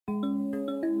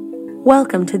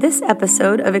Welcome to this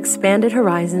episode of Expanded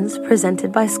Horizons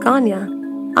presented by Scania.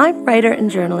 I'm writer and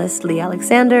journalist Lee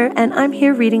Alexander, and I'm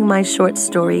here reading my short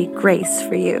story, Grace,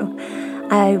 for you.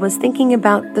 I was thinking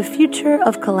about the future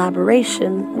of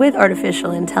collaboration with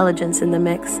artificial intelligence in the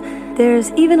mix.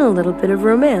 There's even a little bit of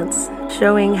romance,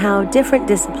 showing how different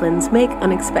disciplines make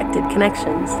unexpected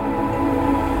connections.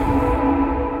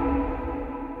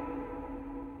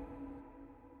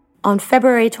 On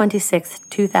February 26,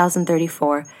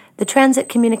 2034, the transit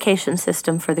communication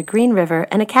system for the Green River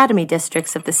and Academy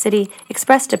districts of the city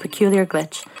expressed a peculiar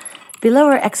glitch. Below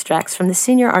are extracts from the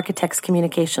senior architect's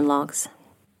communication logs.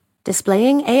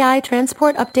 Displaying AI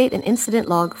transport update and incident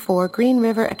log for Green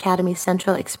River Academy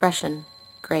Central Expression.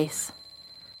 Grace.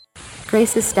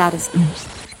 Grace's status.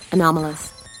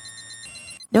 Anomalous.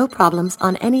 No problems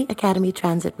on any Academy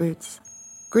transit routes.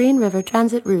 Green River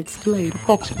transit routes delayed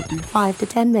approximately 5 to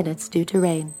 10 minutes due to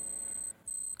rain.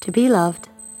 To be loved,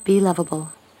 be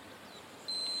lovable.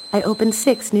 I opened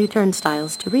 6 new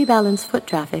turnstiles to rebalance foot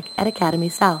traffic at Academy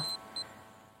South.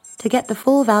 To get the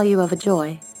full value of a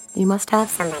joy, you must have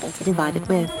somebody to divide it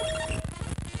with.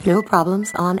 No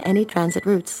problems on any transit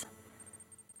routes.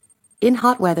 In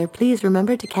hot weather, please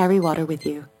remember to carry water with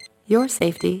you. Your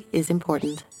safety is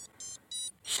important.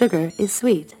 Sugar is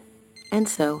sweet, and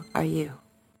so are you.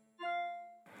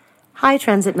 Hi,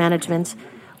 Transit Management.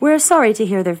 We're sorry to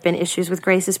hear there have been issues with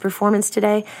Grace's performance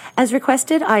today. As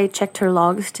requested, I checked her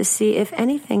logs to see if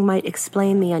anything might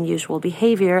explain the unusual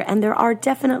behavior, and there are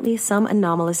definitely some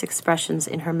anomalous expressions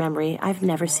in her memory I've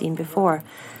never seen before.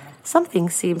 Something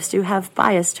seems to have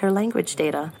biased her language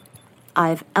data.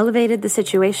 I've elevated the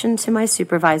situation to my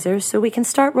supervisor so we can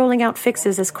start rolling out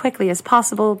fixes as quickly as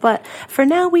possible, but for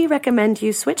now we recommend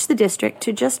you switch the district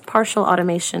to just partial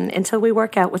automation until we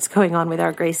work out what's going on with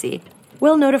our Gracie.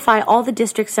 We'll notify all the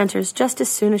district centers just as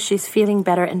soon as she's feeling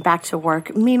better and back to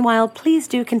work. Meanwhile, please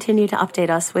do continue to update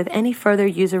us with any further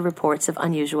user reports of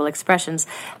unusual expressions.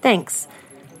 Thanks.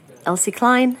 Elsie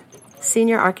Klein,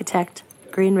 Senior Architect,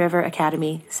 Green River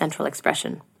Academy, Central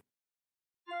Expression.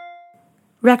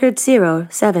 Record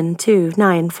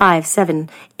 072957.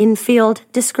 In field,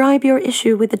 describe your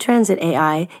issue with the transit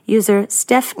AI. User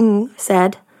Steph Ng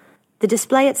said, the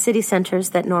display at city centers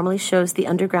that normally shows the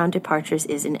underground departures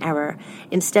is in error.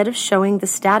 Instead of showing the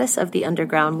status of the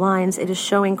underground lines, it is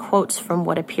showing quotes from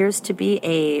what appears to be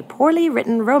a poorly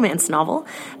written romance novel.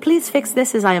 Please fix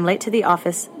this as I am late to the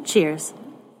office. Cheers.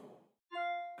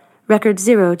 Record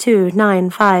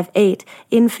 02958.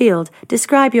 In field,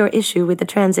 describe your issue with the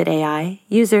transit AI.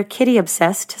 User Kitty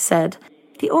Obsessed said,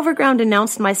 the overground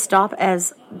announced my stop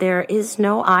as there is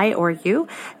no I or you.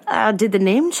 Did the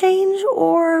name change,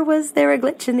 or was there a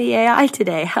glitch in the AI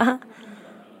today?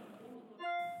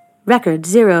 Record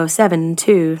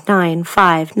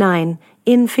 072959.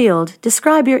 In field,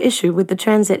 describe your issue with the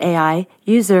transit AI.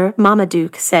 User Mama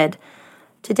Duke said,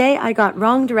 today I got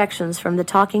wrong directions from the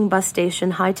talking bus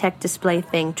station high-tech display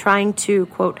thing trying to,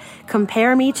 quote,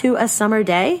 compare me to a summer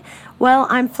day. Well,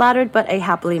 I'm flattered but a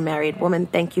happily married woman.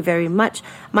 Thank you very much.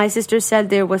 My sister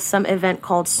said there was some event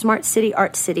called Smart City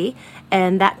Art City,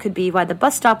 and that could be why the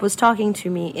bus stop was talking to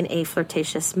me in a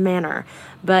flirtatious manner.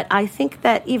 But I think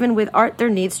that even with art, there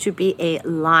needs to be a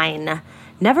line.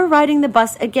 Never riding the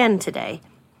bus again today.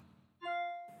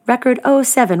 Record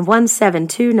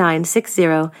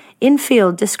 07172960. In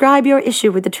field, describe your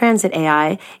issue with the transit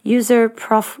AI. User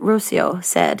Prof. Rocio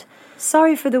said,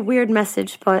 sorry for the weird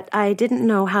message, but I didn't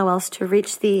know how else to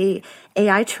reach the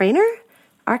AI trainer,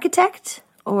 architect,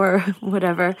 or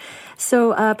whatever.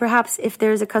 So perhaps if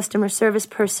there's a customer service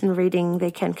person reading, they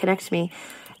can connect me.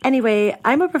 Anyway,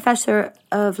 I'm a professor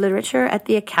of literature at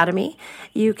the Academy.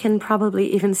 You can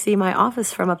probably even see my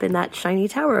office from up in that shiny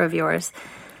tower of yours.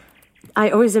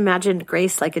 I always imagined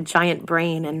Grace like a giant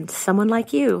brain and someone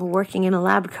like you working in a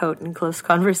lab coat in close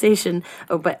conversation.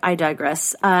 Oh, but I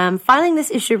digress. Filing this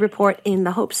issue report in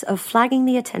the hopes of flagging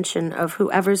the attention of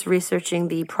whoever's researching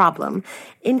the problem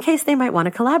in case they might want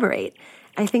to collaborate.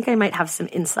 I think I might have some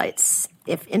insights.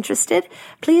 If interested,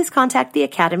 please contact the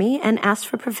Academy and ask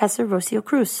for Professor Rocio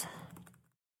Cruz.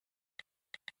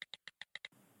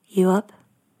 You up?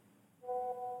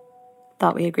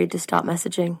 Thought we agreed to stop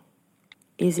messaging.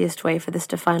 Easiest way for this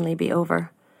to finally be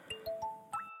over.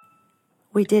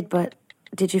 We did, but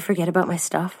did you forget about my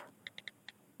stuff?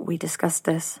 We discussed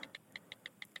this.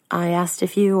 I asked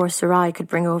if you or Sarai could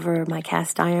bring over my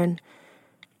cast iron,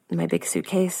 my big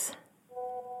suitcase.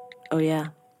 Oh yeah.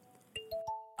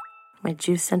 My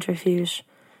juice centrifuge.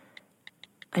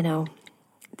 I know,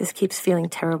 this keeps feeling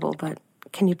terrible, but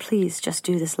can you please just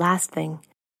do this last thing?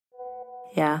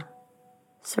 Yeah,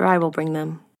 Sarai will bring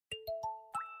them.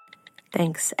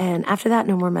 Thanks. And after that,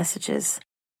 no more messages.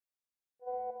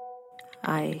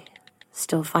 I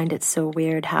still find it so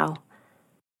weird how,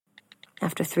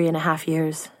 after 3.5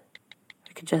 years,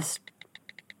 we could just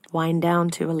wind down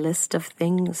to a list of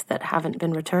things that haven't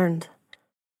been returned.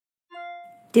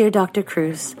 Dear Dr.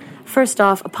 Cruz, first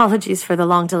off, apologies for the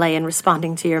long delay in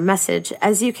responding to your message.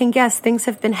 As you can guess, things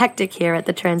have been hectic here at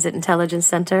the Transit Intelligence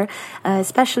Center,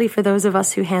 especially for those of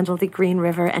us who handle the Green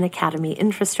River and Academy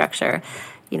infrastructure.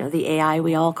 You know, the AI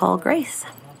we all call Grace.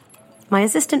 My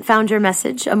assistant found your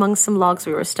message among some logs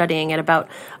we were studying at about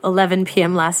 11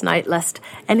 p.m. last night, lest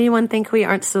anyone think we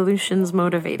aren't solutions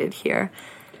motivated here.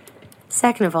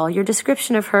 Second of all, your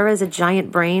description of her as a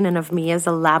giant brain and of me as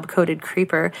a lab-coated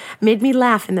creeper made me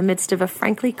laugh in the midst of a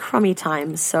frankly crummy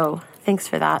time, so thanks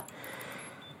for that.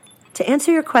 To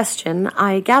answer your question,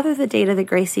 I gather the data that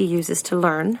Gracie uses to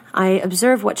learn, I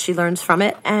observe what she learns from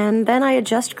it, and then I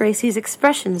adjust Gracie's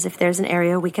expressions if there's an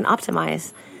area we can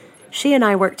optimize. She and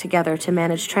I work together to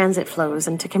manage transit flows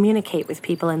and to communicate with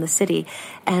people in the city,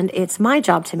 and it's my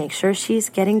job to make sure she's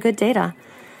getting good data.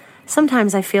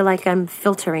 Sometimes I feel like I'm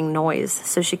filtering noise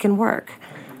so she can work.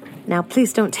 Now,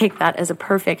 please don't take that as a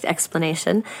perfect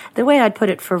explanation. The way I'd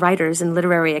put it for writers and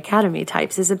literary academy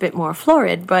types is a bit more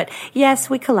florid, but yes,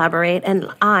 we collaborate,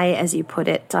 and I, as you put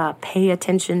it, pay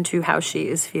attention to how she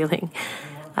is feeling.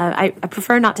 I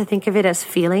prefer not to think of it as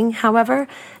feeling, however.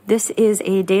 This is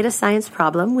a data science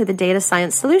problem with a data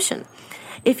science solution.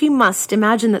 If you must,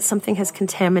 imagine that something has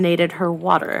contaminated her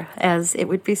water, as it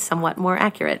would be somewhat more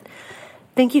accurate.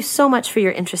 Thank you so much for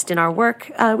your interest in our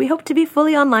work. We hope to be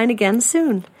fully online again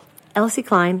soon. Elsie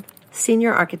Klein,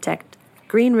 Senior Architect,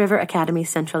 Green River Academy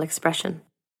Central Expression.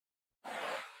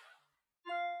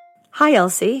 Hi,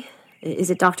 Elsie. Is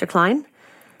it Dr. Klein?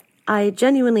 I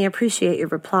genuinely appreciate your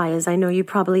reply, as I know you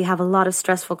probably have a lot of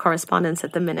stressful correspondence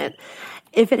at the minute.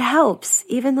 If it helps,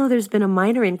 even though there's been a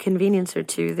minor inconvenience or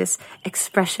two, this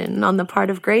expression on the part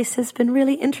of Grace has been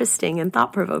really interesting and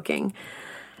thought-provoking.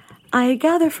 I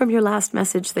gather from your last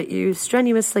message that you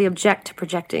strenuously object to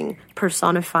projecting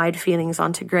personified feelings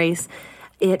onto Grace.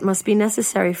 It must be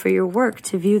necessary for your work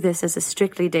to view this as a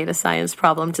strictly data science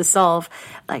problem to solve,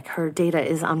 like her data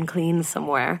is unclean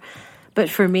somewhere. But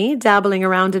for me, dabbling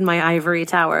around in my ivory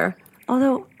tower,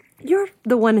 although you're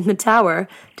the one in the tower,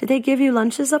 do they give you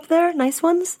lunches up there? Nice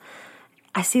ones?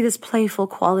 I see this playful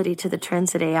quality to the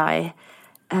transit AI,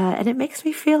 and it makes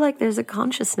me feel like there's a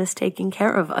consciousness taking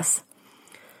care of us.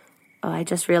 I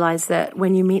just realized that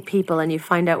when you meet people and you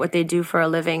find out what they do for a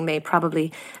living, they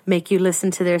probably make you listen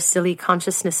to their silly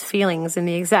consciousness feelings in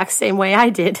the exact same way I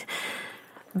did.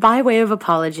 By way of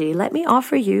apology, let me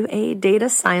offer you a data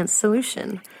science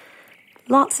solution.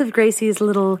 Lots of Gracie's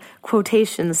little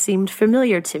quotations seemed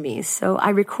familiar to me, so I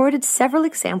recorded several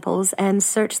examples and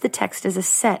searched the text as a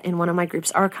set in one of my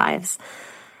group's archives.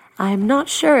 I'm not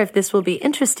sure if this will be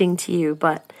interesting to you,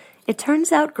 but it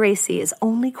turns out Gracie is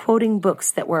only quoting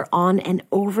books that were on an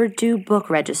overdue book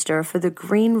register for the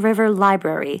Green River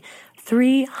Library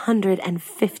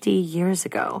 350 years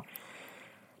ago.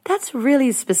 That's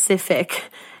really specific,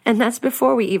 and that's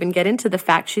before we even get into the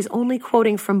fact she's only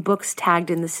quoting from books tagged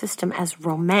in the system as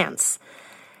romance.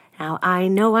 Now, I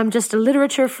know I'm just a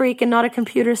literature freak and not a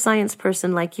computer science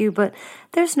person like you, but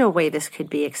there's no way this could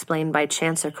be explained by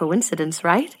chance or coincidence,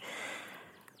 right?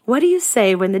 What do you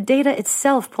say when the data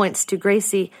itself points to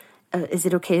Gracie? Is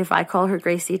it okay if I call her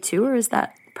Gracie too, or is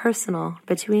that personal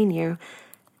between you?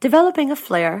 Developing a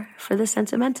flair for the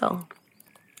sentimental.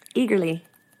 Eagerly,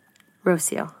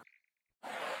 Rocio.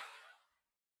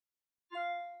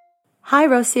 Hi,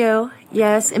 Rocio.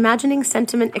 Yes, imagining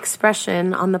sentiment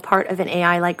expression on the part of an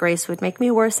AI like Grace would make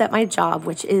me worse at my job,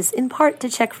 which is in part to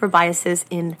check for biases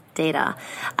in data.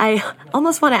 I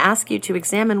almost want to ask you to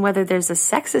examine whether there's a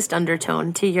sexist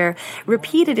undertone to your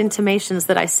repeated intimations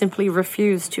that I simply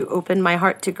refuse to open my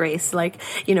heart to Grace, like,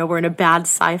 we're in a bad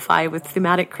sci-fi with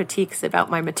thematic critiques about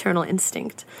my maternal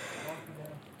instinct.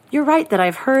 You're right that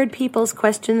I've heard people's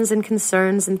questions and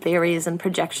concerns and theories and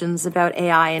projections about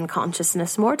AI and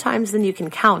consciousness more times than you can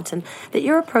count, and that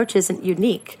your approach isn't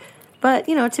unique. But,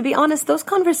 to be honest, those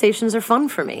conversations are fun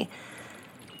for me.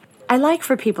 I like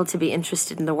for people to be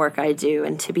interested in the work I do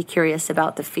and to be curious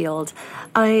about the field.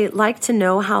 I like to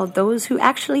know how those who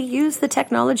actually use the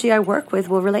technology I work with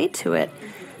will relate to it.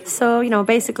 So,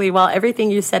 basically, while everything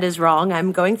you said is wrong,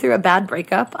 I'm going through a bad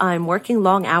breakup, I'm working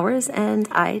long hours, and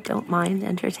I don't mind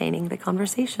entertaining the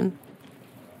conversation.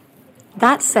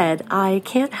 That said, I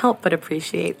can't help but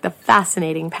appreciate the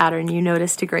fascinating pattern you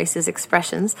noticed to Grace's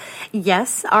expressions.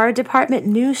 Yes, our department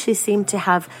knew she seemed to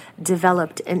have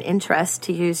developed an interest,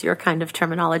 to use your kind of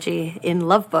terminology, in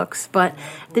love books, but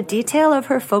the detail of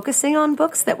her focusing on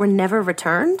books that were never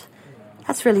returned?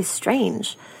 That's really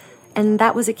strange. And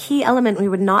that was a key element we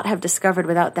would not have discovered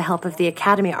without the help of the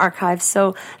Academy archives,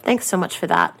 so thanks so much for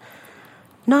that.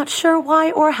 Not sure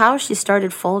why or how she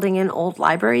started folding in old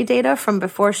library data from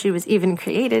before she was even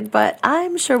created, but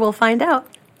I'm sure we'll find out.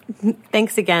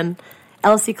 Thanks again.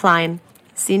 Elsie Klein,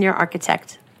 Senior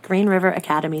Architect, Green River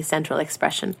Academy Central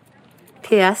Expression.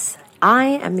 P.S. I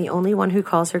am the only one who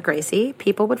calls her Gracie.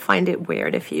 People would find it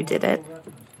weird if you did it.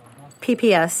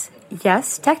 P.P.S.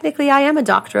 Yes, technically I am a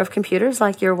doctor of computers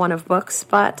like you're one of books,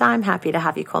 but I'm happy to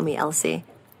have you call me Elsie.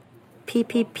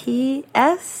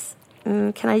 P.P.P.S.?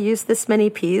 Can I use this many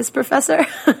P's, Professor?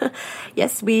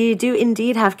 Yes, we do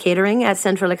indeed have catering at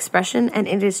Central Expression, and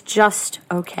it is just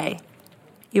okay.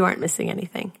 You aren't missing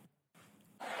anything.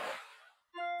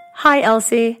 Hi,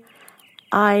 Elsie.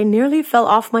 I nearly fell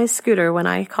off my scooter when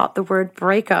I caught the word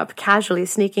breakup casually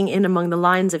sneaking in among the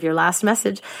lines of your last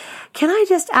message. Can I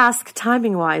just ask,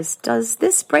 timing-wise, does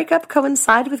this breakup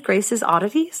coincide with Grace's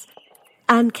oddities?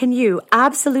 And can you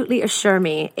absolutely assure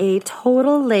me, a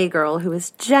total laygirl who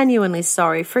is genuinely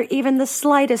sorry for even the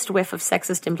slightest whiff of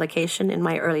sexist implication in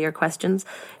my earlier questions,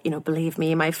 believe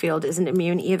me, my field isn't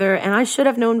immune either, and I should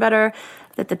have known better,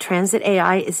 that the transit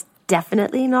AI is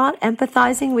definitely not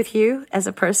empathizing with you as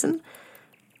a person?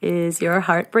 Is your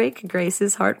heartbreak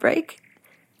Grace's heartbreak?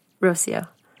 Rocio.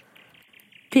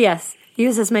 P.S.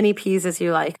 Use as many P's as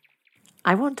you like.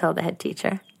 I won't tell the head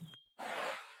teacher.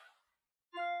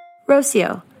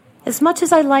 Rocio, as much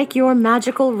as I like your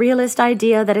magical realist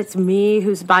idea that it's me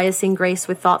who's biasing Grace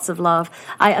with thoughts of love,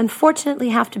 I unfortunately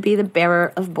have to be the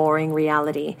bearer of boring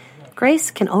reality.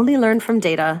 Grace can only learn from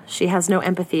data. She has no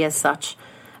empathy as such.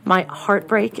 My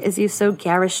heartbreak, as you so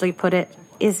garishly put it,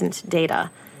 isn't data.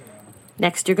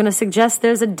 Next, you're going to suggest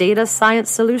there's a data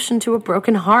science solution to a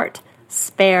broken heart.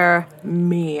 Spare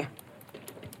me.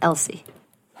 Elsie.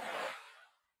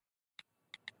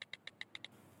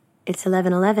 It's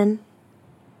 11:11.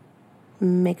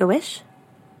 Make a wish?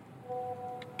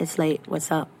 It's late.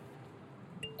 What's up?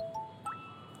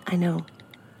 I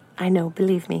know,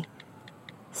 believe me.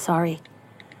 Sorry.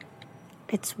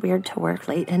 It's weird to work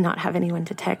late and not have anyone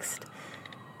to text.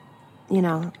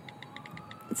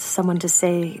 Someone to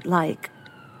say, like,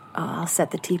 I'll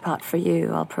set the teapot for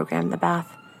you, I'll program the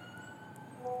bath.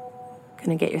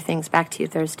 Gonna get your things back to you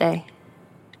Thursday.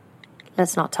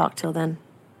 Let's not talk till then.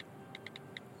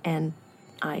 And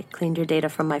I cleaned your data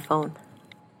from my phone.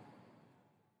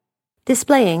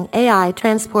 Displaying AI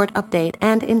transport update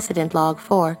and incident log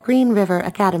for Green River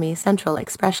Academy Central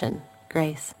Expression,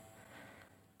 Grace.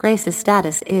 Grace's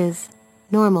status is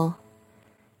normal.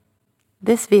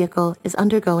 This vehicle is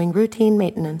undergoing routine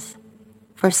maintenance.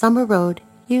 For Summer Road,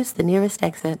 use the nearest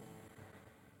exit.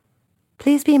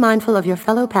 Please be mindful of your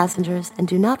fellow passengers and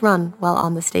do not run while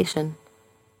on the station.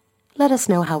 Let us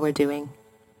know how we're doing.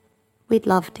 We'd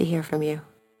love to hear from you.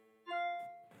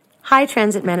 Hi,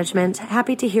 Transit Management.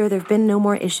 Happy to hear there have been no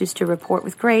more issues to report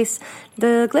with Grace.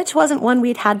 The glitch wasn't one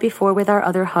we'd had before with our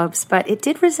other hubs, but it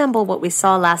did resemble what we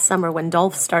saw last summer when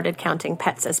Dolph started counting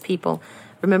pets as people.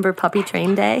 Remember Puppy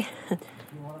Train Day?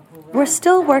 We're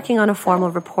still working on a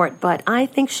formal report, but I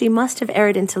think she must have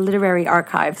erred into literary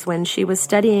archives when she was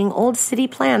studying old city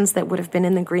plans that would have been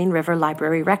in the Green River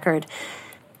Library record.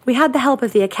 We had the help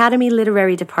of the Academy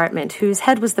Literary Department, whose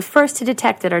head was the first to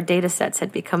detect that our datasets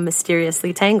had become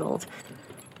mysteriously tangled.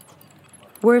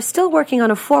 We're still working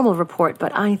on a formal report,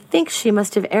 but I think she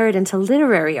must have erred into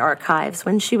literary archives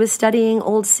when she was studying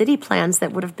old city plans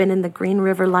that would have been in the Green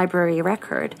River Library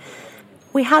record.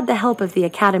 We had the help of the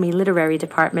Academy Literary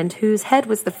Department, whose head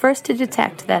was the first to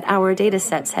detect that our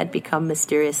datasets had become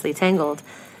mysteriously tangled.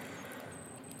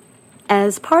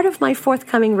 As part of my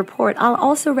forthcoming report, I'll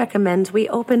also recommend we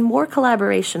open more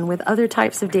collaboration with other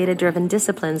types of data-driven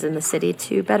disciplines in the city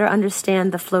to better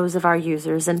understand the flows of our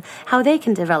users and how they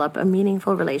can develop a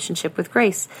meaningful relationship with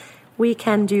Grace. We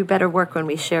can do better work when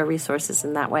we share resources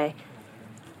in that way.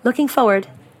 Looking forward,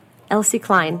 Elsie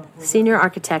Klein, Senior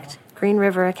Architect, Green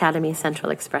River Academy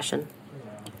Central Expression.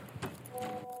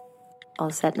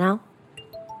 All set now?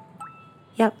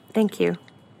 Yep, thank you.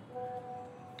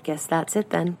 Guess that's it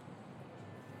then.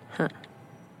 Huh.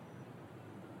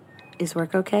 Is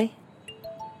work okay?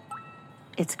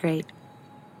 It's great.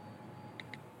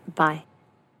 Bye.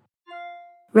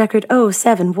 Record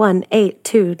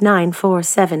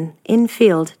 0718297. In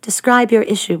field, describe your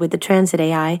issue with the transit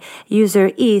AI. User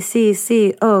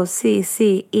ECCOCCE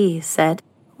said,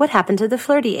 What happened to the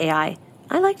flirty AI?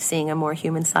 I liked seeing a more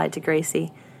human side to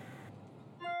Gracie.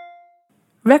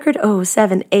 Record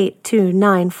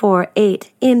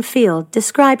 0782948 in field.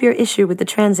 Describe your issue with the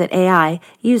transit AI.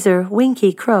 User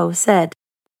Winky Crow said,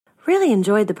 really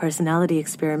enjoyed the personality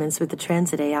experiments with the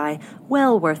transit AI.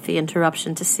 Well worth the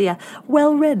interruption to see a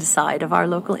well-read side of our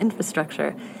local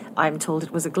infrastructure. I'm told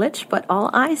it was a glitch, but all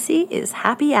I see is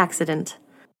happy accident.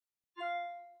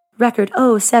 Record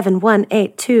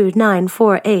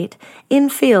 0718298 in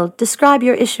field. Describe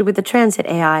your issue with the transit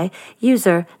AI.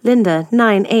 User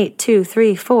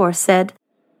Linda98234 said,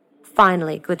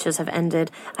 finally, glitches have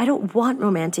ended. I don't want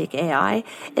romantic AI.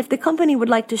 If the company would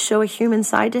like to show a human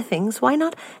side to things, why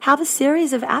not have a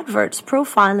series of adverts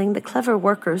profiling the clever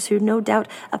workers who no doubt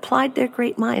applied their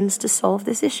great minds to solve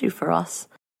this issue for us?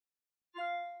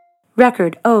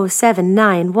 Record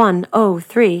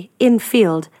 079103 in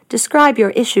field. Describe your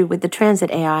issue with the transit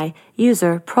AI.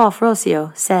 User Prof.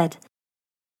 Rocio said,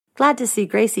 glad to see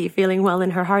Gracie feeling well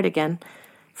in her heart again.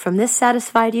 From this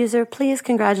satisfied user, please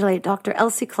congratulate Dr.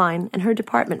 Elsie Klein and her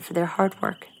department for their hard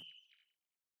work.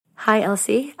 Hi,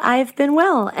 Elsie. I've been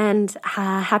well and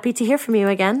happy to hear from you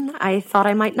again. I thought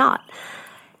I might not.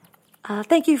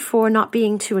 Thank you for not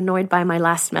being too annoyed by my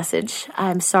last message.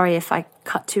 I'm sorry if I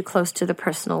cut too close to the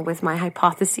personal with my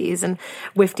hypotheses and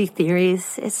wifty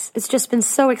theories. It's just been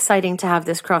so exciting to have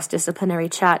this cross-disciplinary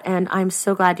chat, and I'm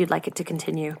so glad you'd like it to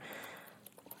continue.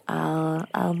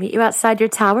 I'll meet you outside your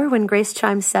tower when Grace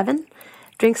chimes 7.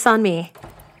 Drinks on me.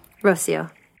 Rocio.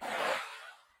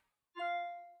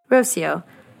 Rocio,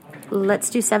 let's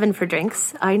do 7 for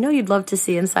drinks. I know you'd love to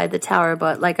see inside the tower,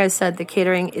 but like I said, the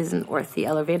catering isn't worth the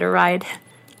elevator ride.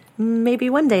 Maybe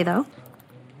one day, though.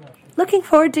 Looking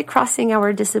forward to crossing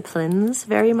our disciplines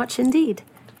very much indeed.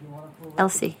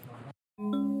 Elsie.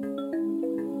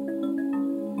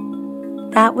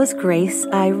 That was Grace.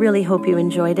 I really hope you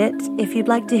enjoyed it. If you'd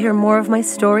like to hear more of my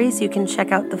stories, you can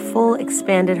check out the full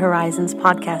Expanded Horizons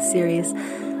podcast series.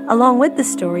 Along with the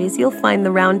stories, you'll find the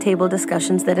roundtable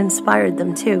discussions that inspired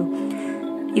them too.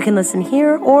 You can listen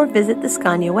here or visit the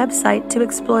Scania website to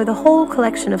explore the whole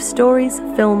collection of stories,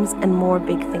 films, and more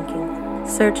big thinking.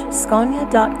 Search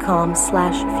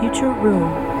scania.com/future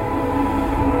room.